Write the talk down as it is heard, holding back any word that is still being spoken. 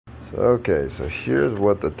Okay, so here's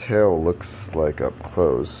what the tail looks like up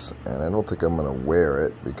close, and I don't think I'm gonna wear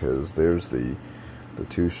it because there's the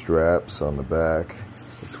two straps on the back.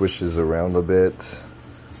 It swishes around a bit.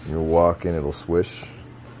 When you're walking, it'll swish,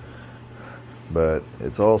 but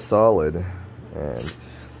it's all solid, and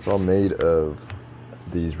it's all made of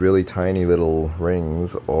these really tiny little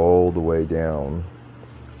rings all the way down.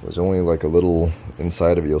 There's only like a little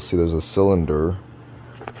inside of it. You'll see there's a cylinder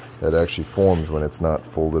that actually forms when it's not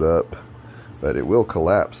folded up, but it will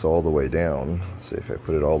collapse all the way down. See, if I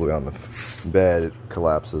put it all the way on the bed, it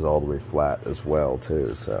collapses all the way flat as well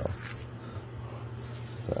too. So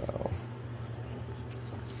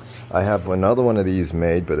I have another one of these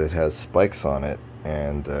made, but it has spikes on it,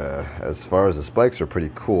 and as far as the spikes are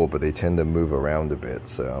pretty cool, but they tend to move around a bit,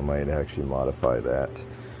 so I might actually modify that.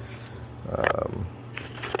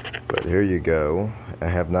 But here you go. I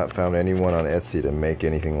have not found anyone on Etsy to make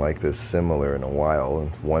anything like this similar in a while.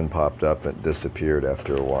 And one popped up and disappeared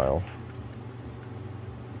after a while.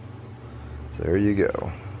 So there you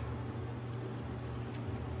go.